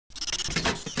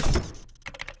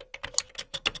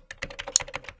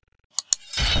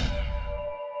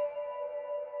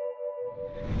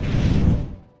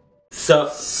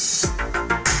SupTho.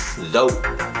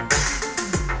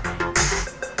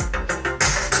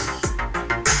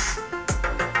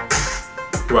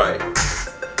 Right.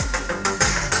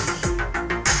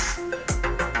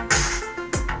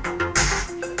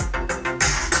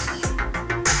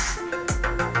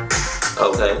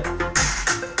 Okay.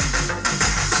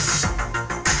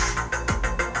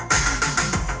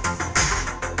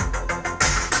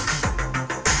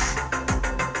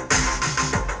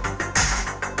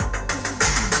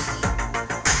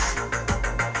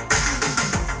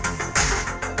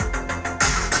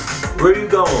 Where are you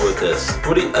going with this?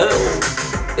 What are you,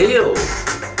 ew.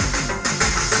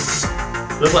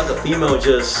 Looks like a female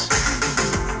just.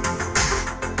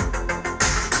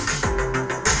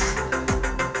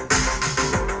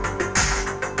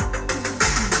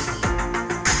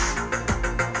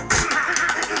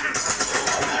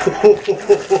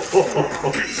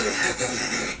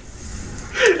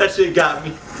 That shit got me.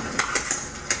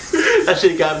 That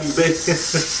shit got me, big.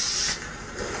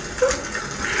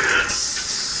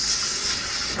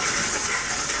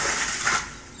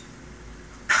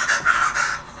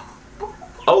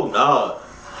 Oh nah.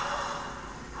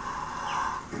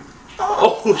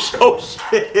 Oh shit.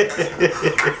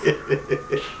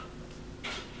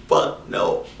 Fuck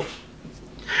no.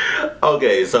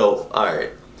 Okay, so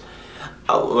alright.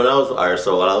 When I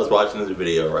was watching this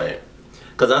video, right?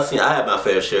 Cause I had my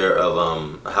fair share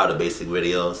of how to basic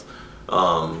videos.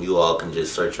 You all can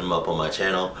just search them up on my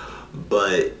channel,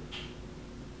 but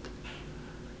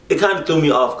it kind of threw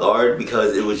me off guard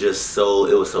because it was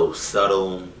so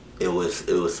subtle. It was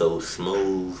so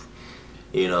smooth.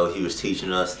 You know, he was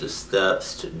teaching us the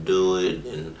steps to do it,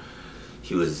 and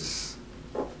he was,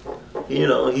 you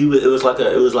know, it was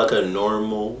like a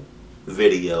normal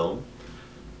video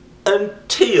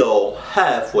until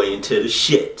halfway into the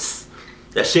shits.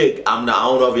 That shit, I don't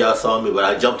know if y'all saw me, but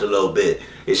I jumped a little bit.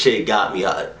 It shit got me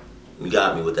hot. You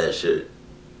got me with that shit.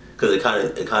 Cause it kind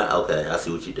of, okay, I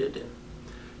see what you did there.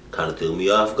 Kind of threw me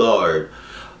off guard.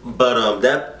 But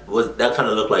that kind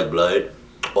of looked like blood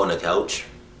on the couch.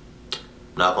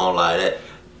 Not gonna lie,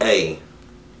 it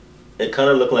kind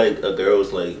of looked like a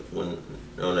girl's like when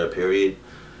on their period.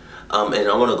 And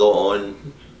I want to go on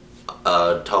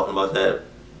talking about that.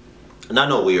 Not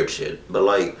no weird shit, but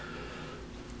like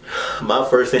my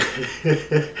first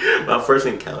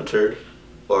encounter,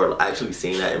 or actually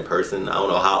seeing that in person. I don't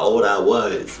know how old I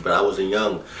was, but I was a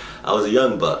young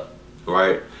buck,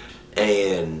 right?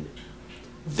 And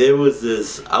there was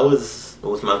this, I was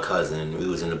with my cousin. We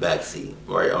was in the back seat,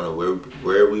 right? I don't know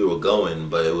where we were going,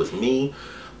 but it was me,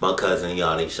 my cousin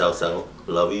Yanni, shouts out,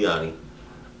 love you Yanni,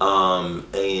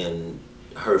 and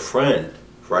her friend,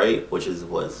 right, which is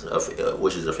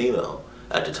a female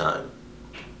at the time.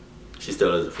 She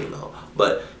still is a female,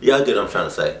 but y'all get what I'm trying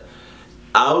to say.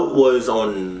 I was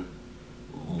on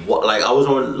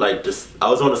the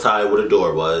side where the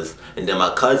door was, and then my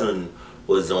cousin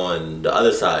was on the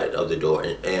other side of the door,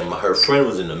 and her friend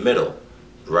was in the middle,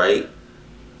 right?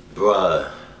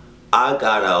 Bruh, I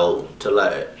got out to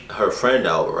let her friend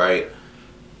out, right?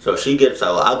 So she gets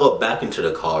out, I go back into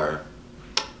the car.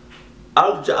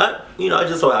 I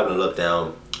just so happened to look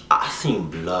down. I seen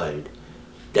blood.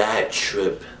 That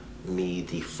tripped me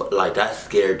that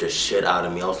scared the shit out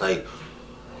of me. I was like,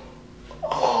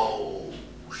 oh,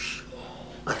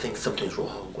 I think something's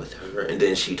wrong with her. And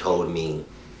then she told me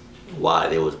why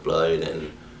there was blood,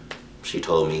 and she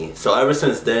told me. So ever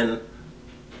since then,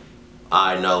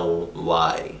 I know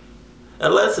why.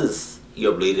 Unless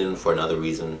you're bleeding for another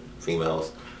reason,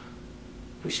 females,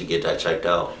 we should get that checked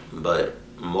out. But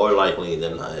more likely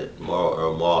than not, more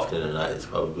often than not, it's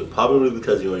probably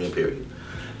because you're in your period,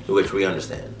 which we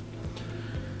understand.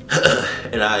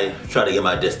 And I try to get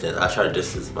my distance. I try to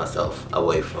distance myself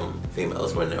away from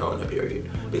females when they're on their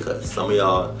period, because some of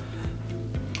y'all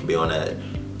be on that.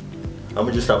 I'm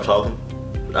gonna just stop talking.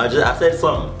 I said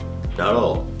something, not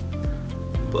all,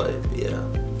 but yeah.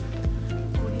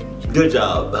 Good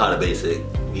job, how to basic.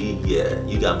 Yeah,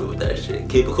 you got me with that shit.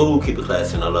 Keep it cool, keep it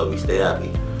classy, and I love you. Stay happy,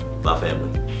 my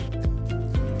family.